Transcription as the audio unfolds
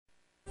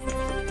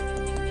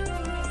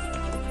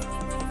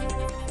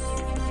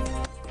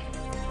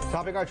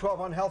Topping our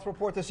 12 on Health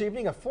report this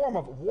evening, a form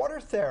of water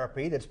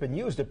therapy that's been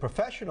used at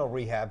professional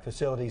rehab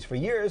facilities for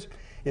years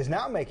is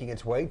now making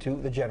its way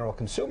to the general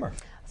consumer.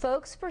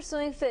 Folks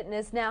pursuing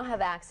fitness now have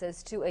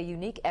access to a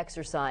unique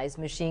exercise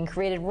machine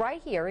created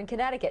right here in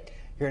Connecticut.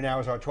 Here now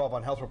is our 12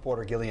 on Health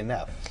reporter, Gillian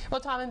Neff.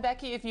 Well, Tom and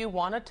Becky, if you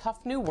want a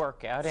tough new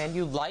workout and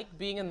you like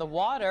being in the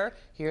water,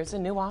 here's a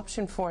new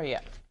option for you.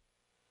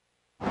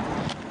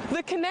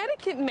 The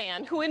Connecticut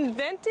man who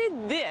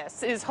invented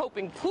this is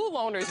hoping pool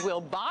owners will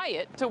buy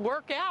it to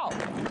work out.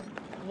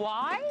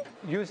 Why?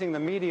 Using the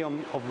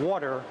medium of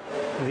water,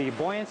 the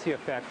buoyancy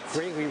effect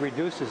greatly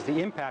reduces the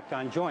impact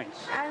on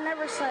joints. I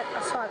never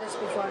saw this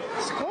before.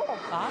 It's cool.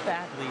 Bob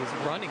Adley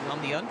is running on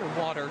the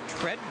underwater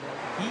treadmill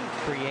he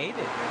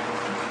created.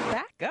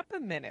 Back up a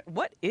minute.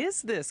 What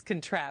is this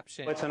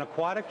contraption? It's an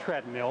aquatic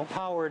treadmill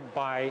powered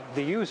by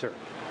the user,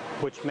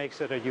 which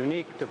makes it a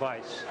unique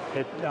device.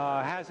 It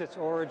has its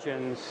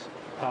origins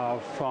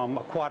from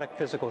aquatic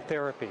physical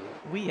therapy.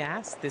 We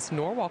asked this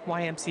Norwalk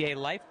YMCA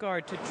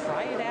lifeguard to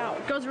try it out.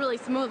 It goes really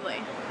smoothly,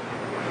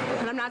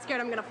 and I'm not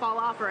scared I'm going to fall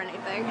off or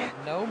anything.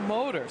 No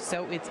motor,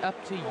 so it's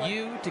up to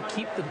you to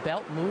keep the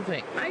belt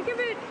moving. I give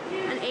it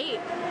an 8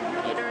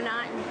 or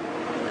 9.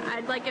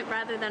 I'd like it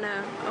rather than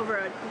over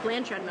a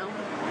land treadmill,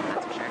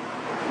 that's for sure.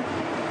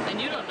 And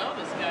you don't know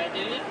this guy, do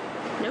you?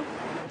 Nope.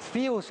 It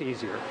feels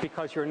easier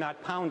because you're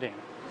not pounding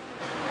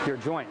your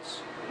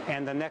joints.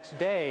 And the next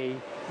day,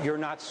 you're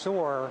not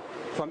sore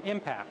from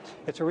impact.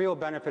 It's a real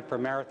benefit for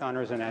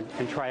marathoners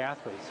and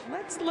triathletes.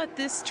 Let's let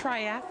this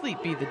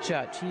triathlete be the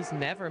judge. He's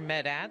never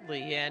met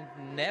Adley and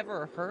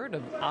never heard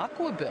of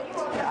Aquabilt.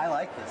 Yeah, I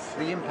like this.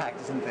 The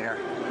impact isn't there.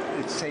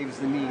 It saves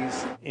the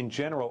knees. In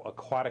general,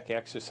 aquatic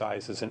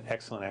exercise is an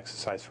excellent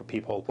exercise for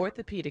people.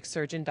 Orthopedic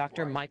surgeon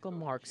Dr. Michael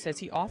Mark says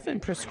he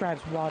often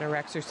prescribes water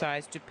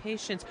exercise to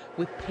patients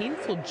with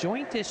painful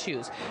joint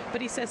issues,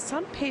 but he says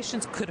some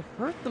patients could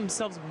hurt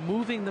themselves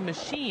moving the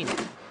machine.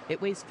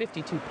 It weighs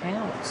 52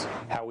 pounds.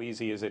 How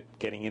easy is it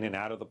getting in and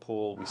out of the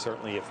pool? We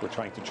certainly, if we're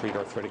trying to treat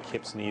arthritic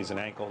hips, knees, and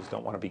ankles,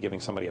 don't want to be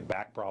giving somebody a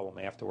back problem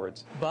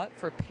afterwards. But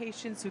for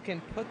patients who can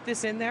put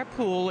this in their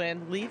pool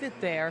and leave it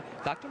there,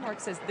 Dr.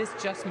 Mark says this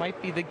just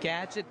might be the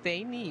gadget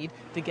they need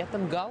to get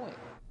them going.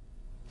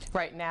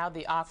 Right now,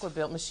 the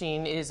Aquabilt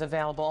machine is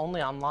available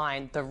only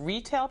online. The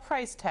retail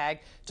price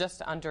tag,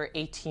 just under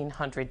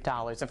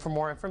 $1,800. And for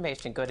more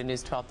information, go to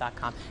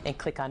news12.com and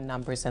click on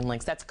numbers and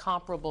links. That's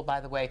comparable,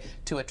 by the way,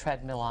 to a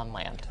treadmill on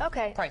land.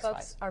 Okay, Price-wise.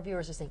 folks, our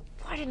viewers are saying,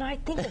 why didn't I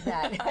think of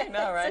that? I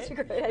know, right? Such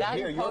a great idea.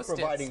 Here, you're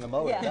providing the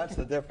motor. Yeah. That's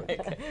the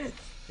difference.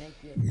 Thank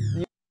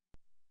you.